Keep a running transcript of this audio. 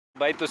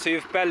भाई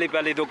तसीफ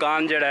पहली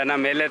दुकान जड़ा है ना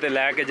मेले ते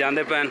लैके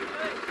जाते पैन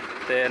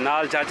ते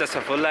नाल चाचा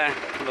सफुल्ला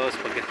है दोस्त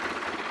पके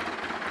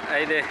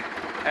ए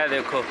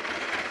देखो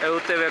ए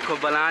उत्ते वेखो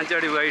बलान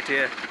चढ़ी बैठी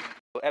है।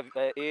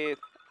 ये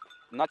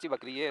नाची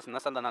बकरी है, इस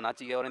नस्ल का ना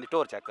नाची है और इनकी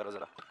टोर चेक करो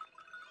जरा,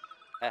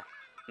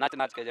 नच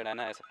नच के जड़ा है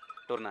ना इस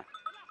टुरना।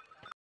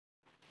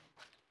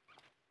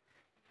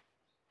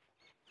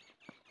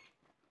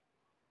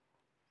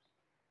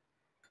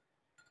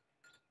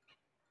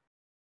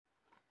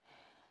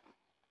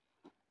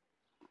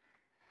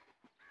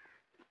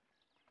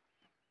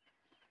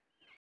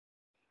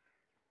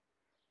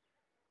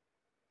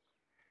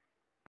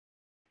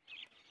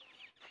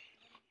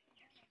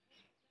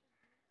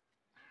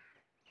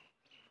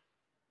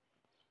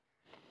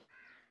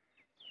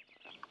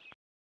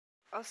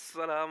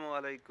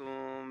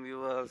 अस्सलामुअलैकुम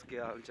व्यूअर्स,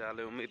 क्या हाल चाल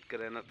है? उम्मीद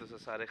करें ना तुस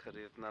सारे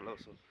खरीद ना लो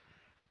सो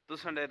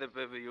तुसन दे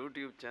पे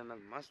यूट्यूब चैनल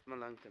मस्त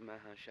मलंग ते मैं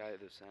हाँ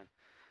शाहिद हुसैन।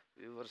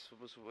 व्यूअर्स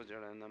सुबह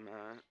जड़ा है ना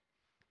मैं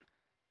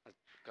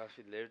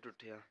काफ़ी लेट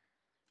उठिया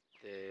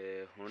ते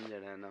हुण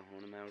जड़ा है ना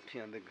हुण मैं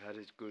उठिया ते घर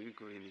कोई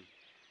नहीं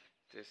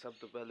ते सब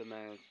तो पहले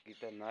मैं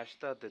किया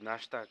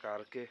नाश्ता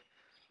करके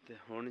ते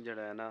हुण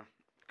जड़ा है ना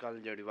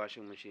कल जड़ी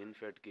वाशिंग मशीन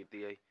फिट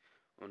की आई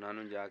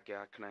उन्होंने जाके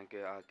आखना कि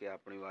आके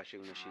अपनी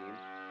वाशिंग मशीन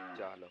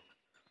चा लो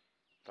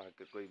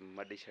ताकि कोई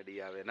मड्डी छड़ी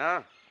आवे ना।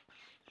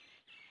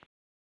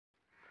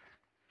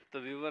 तो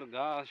व्यूवर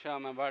गाह शाह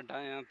मैं बाट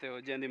आया तो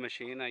जिंदी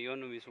मशीन आई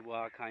उन्होंने भी सुबह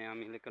आखाया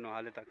मी लेकिन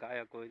हाले तक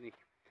आया कोई नहीं,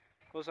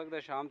 हो सकता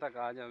है शाम तक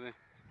आ जाए।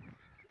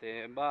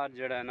 तो बाहर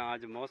जड़ा है ना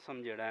अज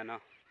मौसम जड़ा है ना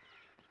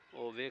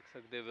वो वेख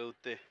सकते वे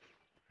उत्ते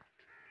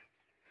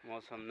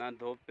मौसम ना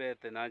धुप है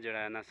तो ना जड़ा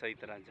है ना सही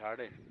तरह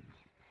झाड़े।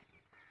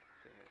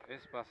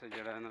 इस पासे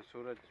जड़ा है ना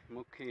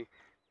सूरजमुखी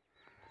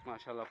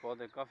माशाल्लाह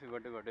पौधे काफ़ी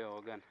बड़े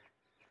हो गए।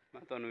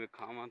 मैं तुहानू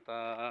विखावां ता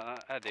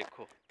ए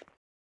देखो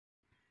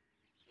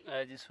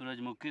ए जी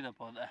सूरजमुखी का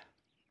पौधा है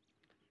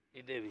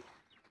इधे भी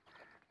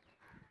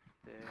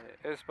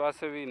ते इस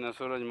पासे भी ना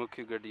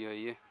सूरजमुखी गड्डी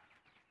हुई है,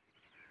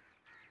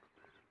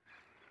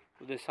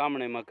 उधर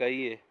सामने मकई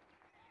है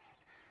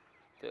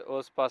ते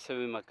उस पासे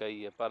भी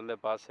मकई है, परले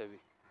पासे भी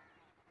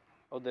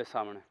उधर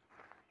सामने।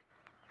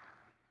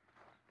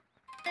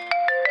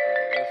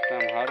 इस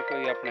टाइम हर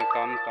कोई अपने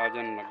काम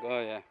काजन लगा हुआ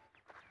है।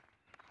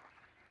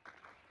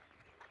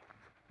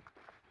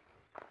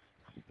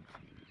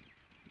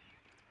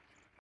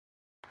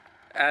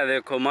 ए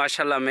देखो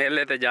माशाल्लाह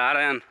मेले ते जा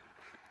रहे हैं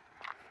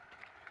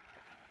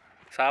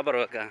साबर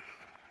का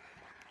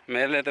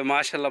मेले ते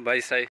माशाल्लाह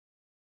भाई सही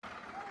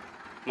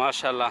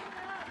माशाल्लाह।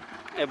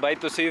 ये भाई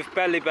तसीफ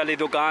पहली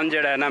दुकान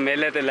जड़ा है ना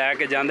मेले ते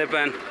लैके जाते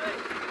पैन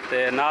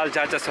ते नाल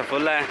चाचा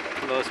सफुल्ला है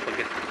दोस्त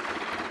पके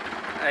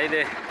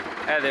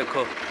ए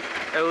देखो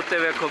ए उत्ते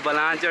वेखो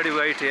बलान चढ़ी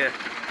बैठी है।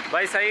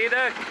 भाई सईद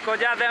को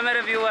जाते है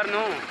मेरे व्यूअर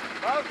नू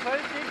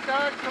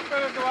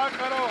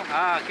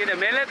हाँ कि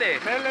मेले ते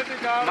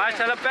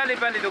माशाल्लाह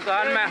पहली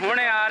दुकान मैं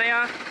हुणे आ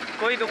रहा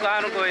कोई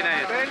दुकान कोई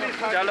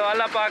नहीं। चलो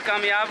अल्लाह पाक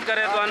कामयाब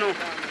करे थानू।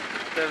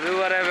 तो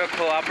व्यूअर है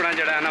वेखो अपना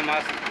जड़ा है ना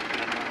मस्त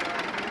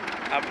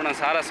अपना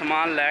सारा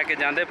समान लैके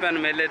जाते पैन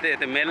मेले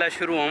ते मेला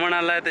शुरू होने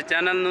वाला है। तो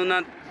चैनल नू ना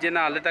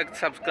जिन्हें हाले तक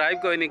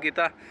सबसक्राइब कोई नहीं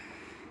किया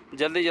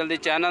जल्दी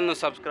चैनल नू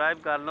सबसक्राइब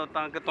कर लो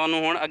ताकि तुहानू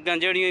हुण अग्गां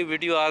जड़ियां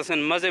वीडियो आसन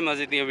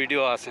मज़े दी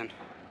वीडियो आसन।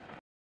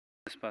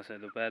 इस पासे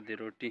दोपहर की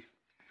रोटी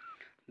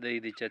दही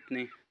की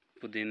चटनी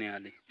पुदीने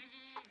वाली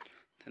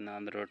ते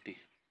नाल रोटी।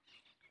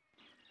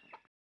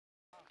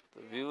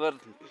 तो व्यूअर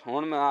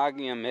हुण मैं आ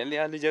गई मेले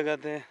वाली जगह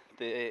ते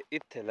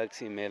इत्थे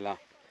लगसी मेला,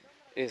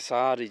 ये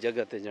सारी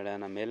जगह ते जड़ा है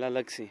ना मेला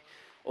लगसी।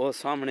 और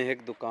सामने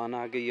एक दुकान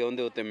आ गई है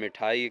उनके उत्ते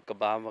मिठाई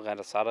कबाब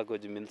वगैरह सारा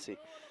कुछ मिलसी।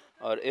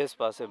 और इस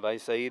पासे भाई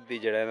सईद की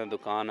जड़ा है ना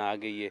दुकान आ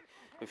गई है,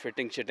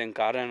 फिटिंग शिटिंग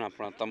कर रहे हैं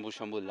अपना तंबू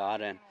शंबू ला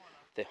रहे हैं।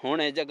 तो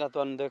हुण ये जगह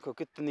तुहानू देखो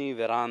कितनी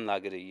वीरान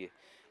लग रही है।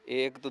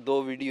 एक तो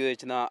दो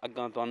वीडियो ना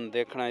अग्गां तुहानू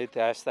देखना इत्थे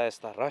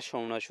आहिस्ता रश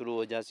होना शुरू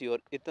हो जासी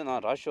और इतना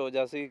रश हो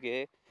जासी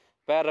कि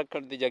पैर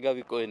रखने की जगह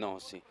भी कोई ना हो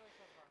सी।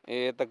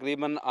 ये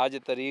तकरीबन अज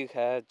तारीख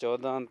है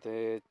 14 ते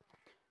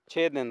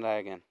 6 दिन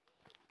रह गए।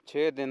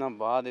 6 दिनों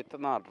बाद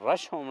इतना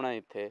रश होना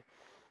इत्थे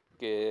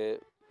कि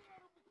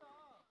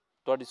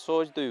तुहाडी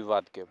सोच तो भी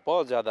वध के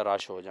बहुत ज़्यादा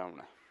रश हो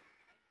जाना।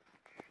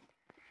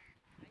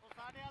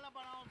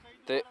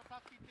 ते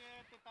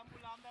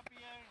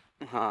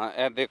हाँ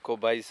ए देखो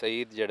भाई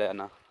सईद जड़ा है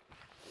ना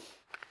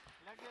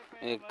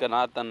एक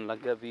कनातन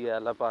लगे भी है,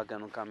 अल्लाह पाक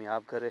इहनू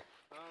कामयाब करे।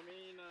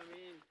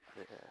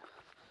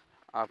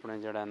 अपने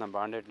जड़ा है ना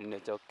बांडे टिंडे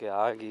चुक के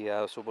आ गई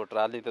है सुबह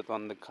ट्राली तो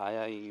तुहानू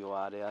दिखाया ही वो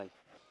आ रहा है।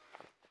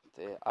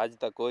 तो अज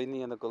तक कोई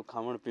नहीं है कोई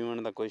खावन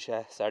पीवन का कोई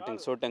शह सैटिंग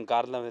सूटिंग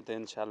कर लवे तो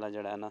इंशाल्लाह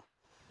जड़ा है ना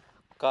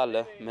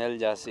कल मिल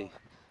जासी।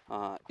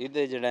 हाँ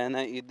इधे जड़ा है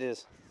ना इधे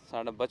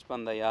साढ़ा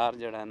बचपन का यार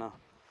जड़ा है ना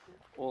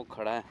वो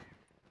खड़ा है,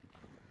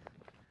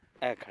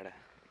 ए खड़ा है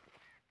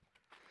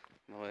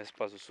वो इस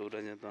पासों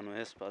सूरज है तुहानू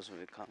इस पासों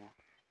विखावां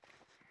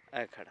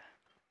ए खड़ा है।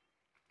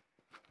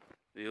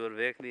 व्यूअर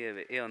वेख लिए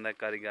ये होंदा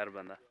कारीगर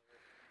बंदा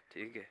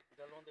ठीक है।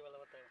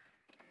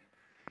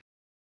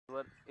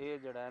 ये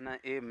जड़ा है ना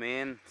ये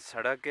मेन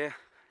सड़क है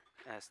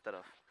इस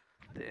तरफ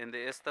ते इनदे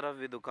इस तरफ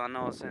भी दुकाना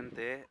हो सन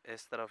ते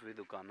इस तरफ भी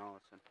दुकाना हो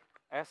सन।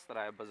 इस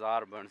तरह है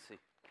बाजार बन सी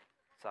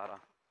सारा।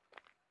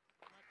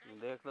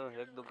 देख लो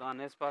एक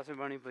दुकान इस पासे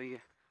बनी पई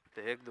है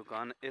तो एक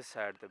दुकान इस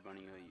साइड ते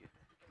बनी हुई है।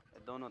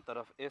 दोनों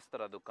तरफ इस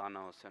तरह दुकाना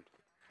हो सन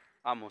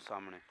आमो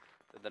सामने।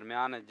 तो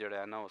दरम्यान जड़ा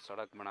है ना वो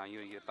सड़क बनाई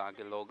हुई है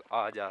ताकि लोग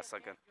आ जा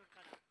सकें।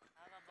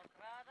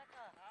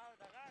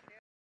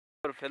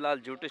 और फिलहाल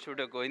झूठे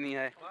शूटे कोई नहीं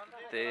है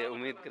तो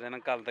उम्मीद करें ना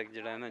कल तक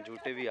जड़ा है ना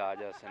झूठे भी आ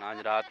जा सन।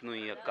 आज रात नू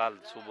ही या कल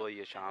सुबह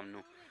या शाम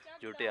नू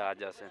झूठे आ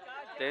जा सन।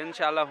 तो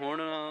इंशाल्लाह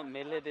हुण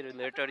मेले के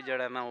रिलेटेड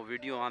जड़ा ना वो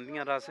वीडियो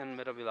आंदियां रह सन।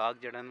 मेरा व्लॉग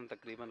जड़ा ना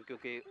तकरीबन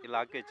क्योंकि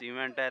इलाके च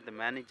इवेंट है तो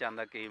मैं नहीं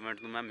चाहता कि इवेंट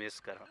मैं मिस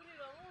करा।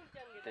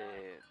 तो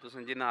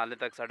तुसें जिन्हें हाले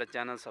तक साढ़ा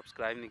चैनल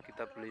सबसक्राइब नहीं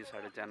किया प्लीज़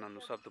साढ़े चैनल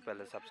में सब तो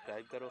पहले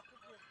सबसक्राइब करो।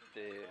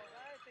 तो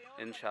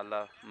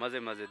इंशाल्लाह मज़े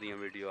मज़े दी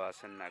वीडियो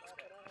आसन नैक्सट।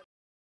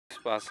 इस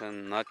पास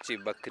नाची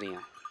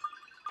बकरियाँ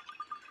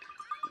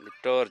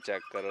टोर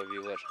चेक करो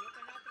व्यूवर।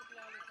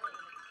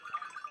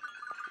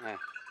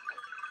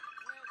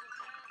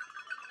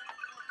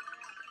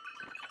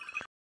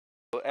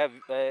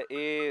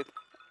 ये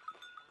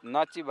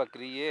नाची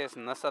बकरी है इस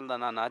नस्ल का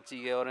ना नाची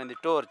है और इनकी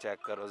टोर चेक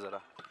करो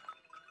ज़रा।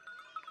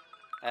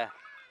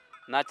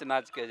 नच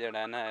नच के जड़ा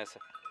है ना इस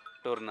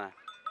टुरना है।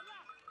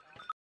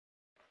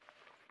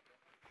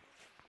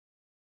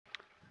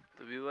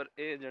 तो व्यूवर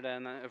ये जड़ा है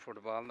ना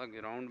फुटबॉल का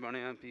ग्राउंड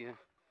बनया पी है।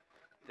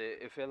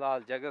 तो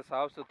फिलहाल जगह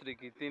साफ सुथरी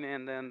की ने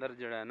अंदर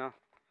जड़ा है ना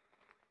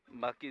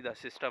बाकी का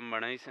सिस्टम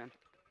बना ही सन।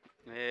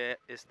 ये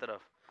इस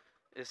तरफ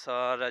इस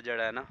सारा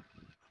जड़ा है ना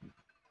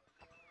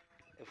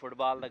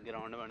फुटबॉल का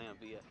ग्राउंड बनया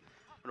पी है।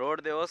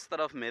 रोड के उस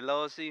तरफ मेला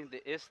हो सी ते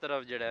इस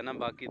तरफ जड़ा है ना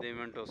बाकी दे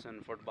इवेंट हो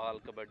सन फुटबॉल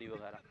कबड्डी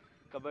वगैरह।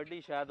 कबड्डी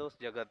शायद उस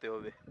जगह ते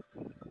होवे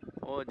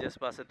वो जिस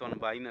पासे तुहानू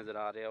बाई नज़र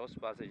आ रहा है उस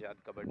पासे शायद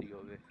कबड्डी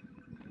होवे।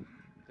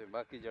 तो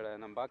बाकी जड़ा है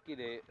ना बाकी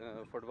दे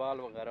फुटबॉल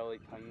वगैरह वो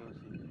थाई हो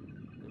सी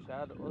तो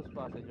शायद उस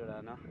पासे जड़ा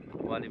है ना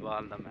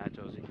वॉलीबॉल का मैच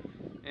हो सी।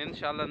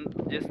 इंशाल्लाह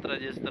जिस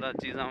तरह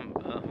चीज़ां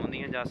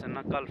होंदियां जा सन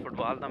ना कल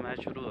फुटबॉल का मैच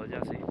शुरू हो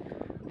जासी।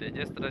 तो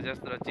जिस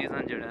तरह चीज़ां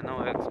जड़ा है ना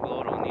वो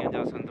एक्सप्लोर होंदियां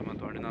जा सन तो मैं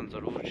थोड़े नाल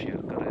ज़रूर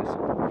शेयर करा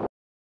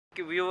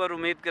कि व्यूअर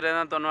उम्मीद करें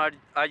ना तुहानू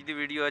अज दी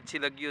वीडियो अच्छी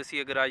लगी हो सी।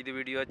 अगर अज दी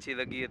वीडियो अच्छी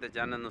लगी है तो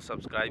चैनल नू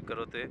सबसक्राइब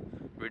करो तो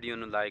वीडियो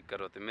नू लाइक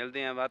करो। तो मिलते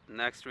हैं बात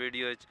नैक्सट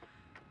वीडियो।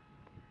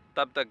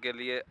 तब तक के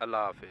लिए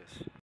अल्लाह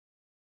हाफिज़।